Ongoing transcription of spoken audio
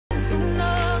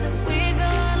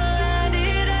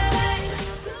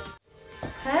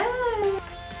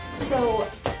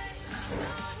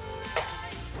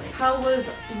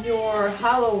was your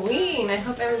Halloween? I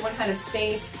hope everyone had a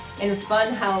safe and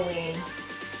fun Halloween.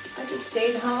 I just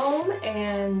stayed home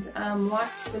and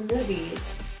watched some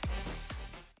movies.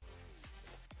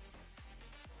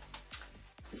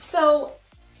 So,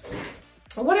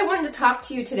 what I wanted to talk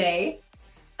to you today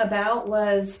about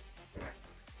was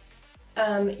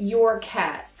your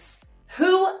cats.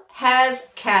 Who has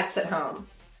cats at home?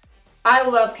 I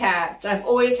love cats. I've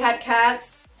always had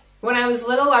cats. When I was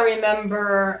little, I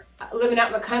remember living out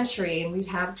in the country and we'd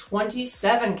have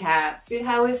 27 cats. We'd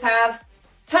always have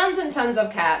tons and tons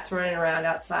of cats running around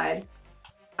outside.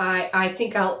 I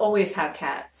think I'll always have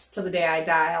cats. Till the day I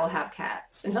die, I'll have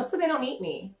cats. And hopefully they don't eat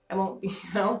me. I won't be,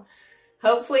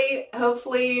 hopefully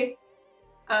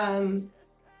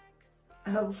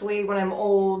when I'm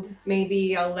old,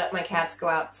 maybe I'll let my cats go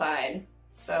outside.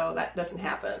 So that doesn't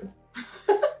happen.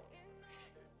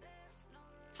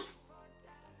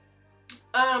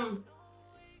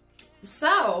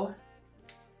 So,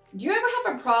 do you ever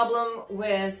have a problem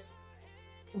with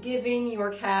giving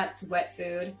your cats wet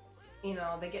food? You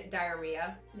know, they get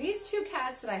diarrhea. These two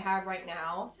cats that I have right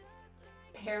now,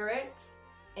 Parrot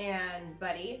and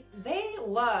Buddy, they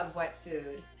love wet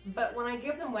food. But when I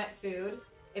give them wet food,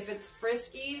 if it's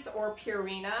Friskies or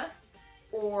Purina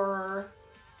or,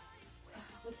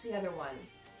 what's the other one?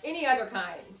 Any other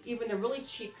kind, even the really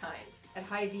cheap kind at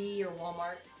Hy-Vee or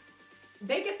Walmart,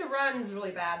 they get the runs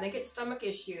really bad. They get stomach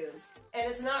issues. And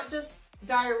it's not just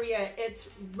diarrhea,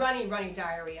 it's runny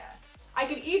diarrhea. I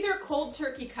could either cold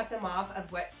turkey cut them off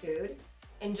of wet food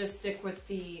and just stick with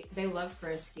they love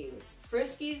Friskies.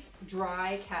 Friskies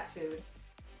dry cat food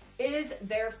is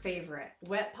their favorite.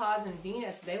 Wet Paws and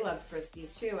Venus, they love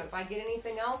Friskies too. And if I get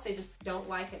anything else, they just don't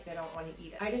like it. They don't want to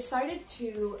eat it. I decided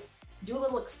to do a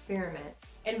little experiment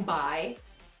and buy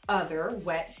other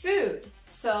wet food.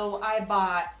 So I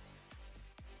bought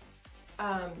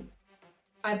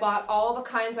all the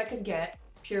kinds I could get.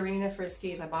 Purina,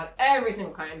 Friskies, I bought every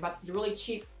single kind. I bought the really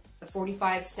cheap, the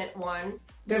 45-cent one.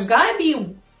 There's gotta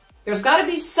be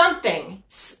something.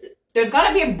 There's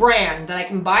gotta be a brand that I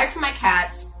can buy for my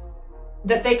cats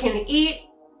that they can eat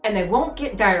and they won't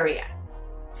get diarrhea.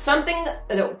 Something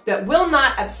that will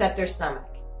not upset their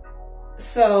stomach.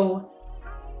 So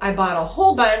I bought a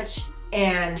whole bunch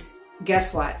and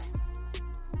guess what?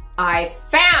 I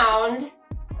found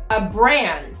a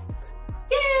brand.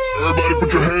 Yay! Everybody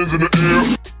put your hands in the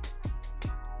air.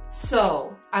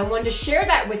 So, I wanted to share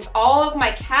that with all of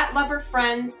my cat lover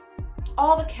friends,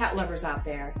 all the cat lovers out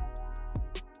there.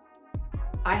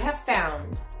 I have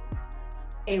found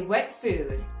a wet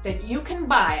food that you can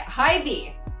buy at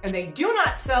Hy-Vee, and they do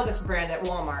not sell this brand at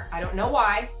Walmart. I don't know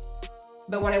why,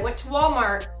 but when I went to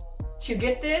Walmart to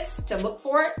get this, to look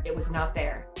for it, it was not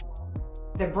there.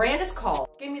 The brand is called,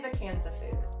 give me the cans of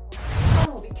food.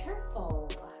 Oh, be careful.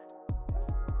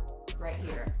 Right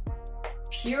here.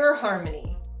 Pure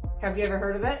Harmony. Have you ever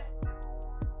heard of it?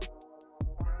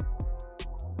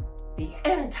 The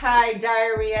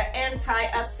anti-diarrhea,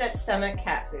 anti-upset stomach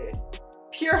cat food.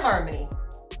 Pure Harmony.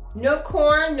 No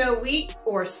corn, no wheat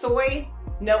or soy,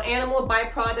 no animal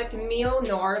byproduct meal,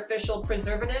 no artificial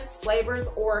preservatives, flavors,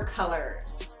 or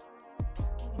colors.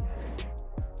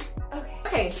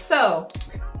 Okay, so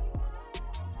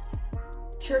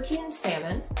turkey and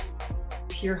salmon,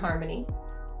 Pure Harmony.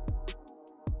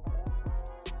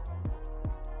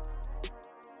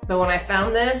 But when I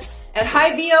found this, at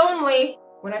Hy-Vee only,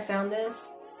 when I found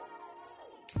this,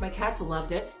 my cats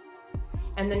loved it.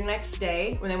 And the next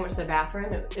day, when they went to the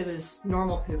bathroom, it was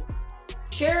normal poop.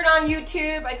 Share it on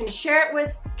YouTube. I can share it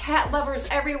with cat lovers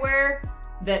everywhere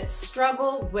that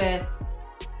struggle with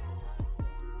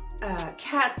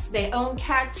cats. They own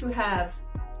cats who have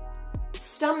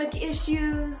stomach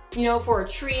issues. You know, for a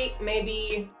treat,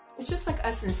 maybe, it's just like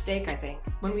us and steak, I think.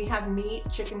 When we have meat,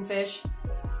 chicken, fish,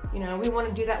 you know, we want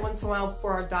to do that once in a while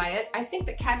for our diet. I think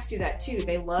that cats do that too.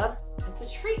 They love, it's a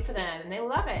treat for them and they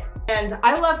love it. And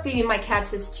I love feeding my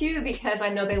cats this too because I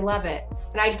know they love it.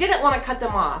 And I didn't want to cut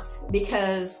them off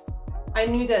because I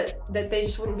knew that they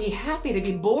just wouldn't be happy. They'd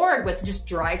be bored with just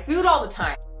dry food all the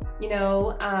time. You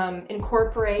know,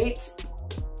 incorporate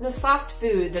the soft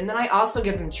foods, and then I also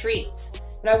give them treats.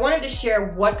 But I wanted to share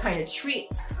what kind of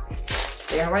treats.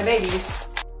 They are my babies.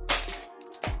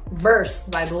 Bursts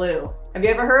by Blue. Have you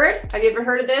ever heard? Have you ever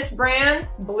heard of this brand?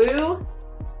 Blue?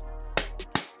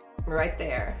 Right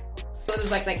there. So it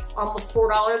was like almost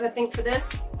 $4, I think, for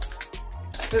this.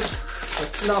 Ugh, it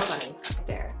smells funny. Right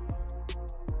there.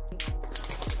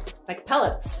 Like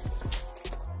pellets.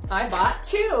 I bought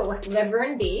 2. Liver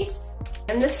and beef.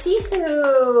 And the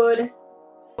seafood. And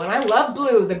I love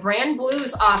Blue. The brand Blue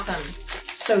is awesome.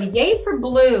 So yay for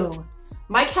Blue.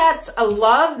 My cats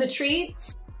love the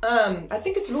treats. I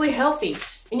think it's really healthy.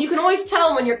 And you can always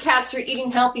tell when your cats are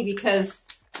eating healthy because,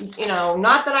 you know,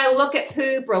 not that I look at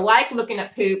poop or like looking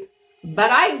at poop,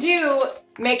 but I do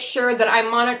make sure that I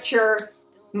monitor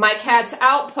my cat's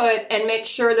output and make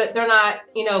sure that they're not,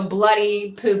 you know,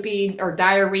 bloody, poopy, or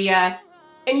diarrhea.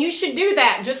 And you should do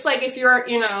that. Just like if you're,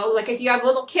 you know, like if you have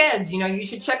little kids, you know, you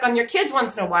should check on your kids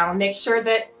once in a while and make sure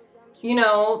that, you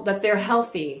know, that they're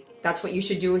healthy. That's what you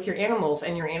should do with your animals.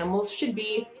 And your animals should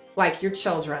be like your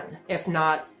children, if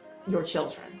not your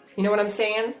children. You know what I'm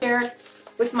saying? Share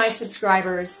with my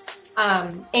subscribers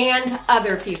and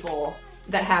other people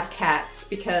that have cats,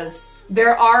 because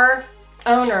there are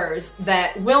owners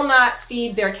that will not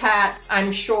feed their cats,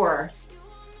 I'm sure,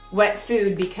 wet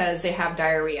food because they have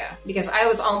diarrhea. Because I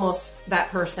was almost that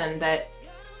person that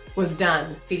was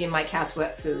done feeding my cats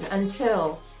wet food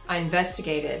until I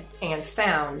investigated and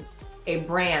found a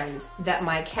brand that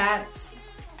my cats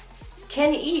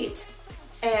can eat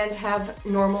and have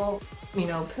normal, you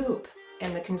know, poop,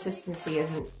 and the consistency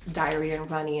isn't diarrhea and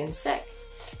runny and sick.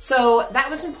 So that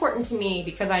was important to me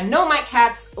because I know my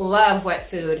cats love wet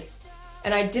food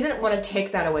and I didn't want to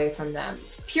take that away from them.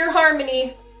 Pure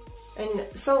Harmony, and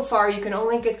so far you can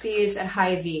only get these at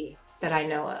Hy-Vee that I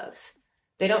know of.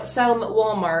 They don't sell them at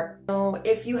Walmart. So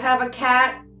if you have a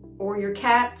cat or your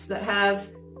cats that have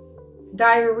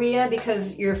diarrhea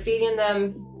because you're feeding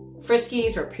them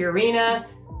Friskies or Purina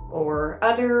or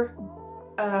other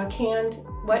canned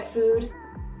wet food,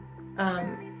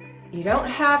 you don't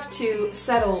have to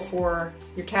settle for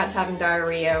your cat's having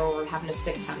diarrhea or having a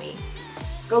sick tummy.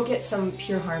 Go get some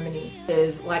Pure Harmony. It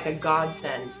is like a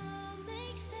godsend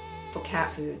for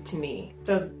cat food to me.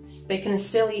 So they can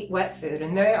still eat wet food,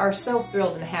 and they are so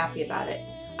thrilled and happy about it.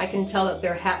 I can tell that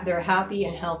they're happy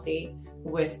and healthy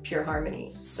with Pure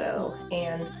Harmony. So,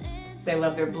 and they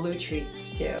love their blue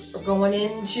treats too. We're going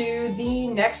into the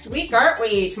next week, aren't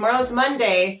we? Tomorrow's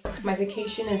Monday. My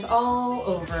vacation is all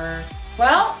over.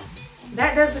 Well,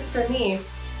 that does it for me.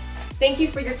 Thank you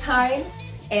for your time,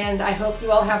 and I hope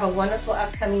you all have a wonderful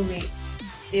upcoming week.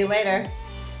 See you later.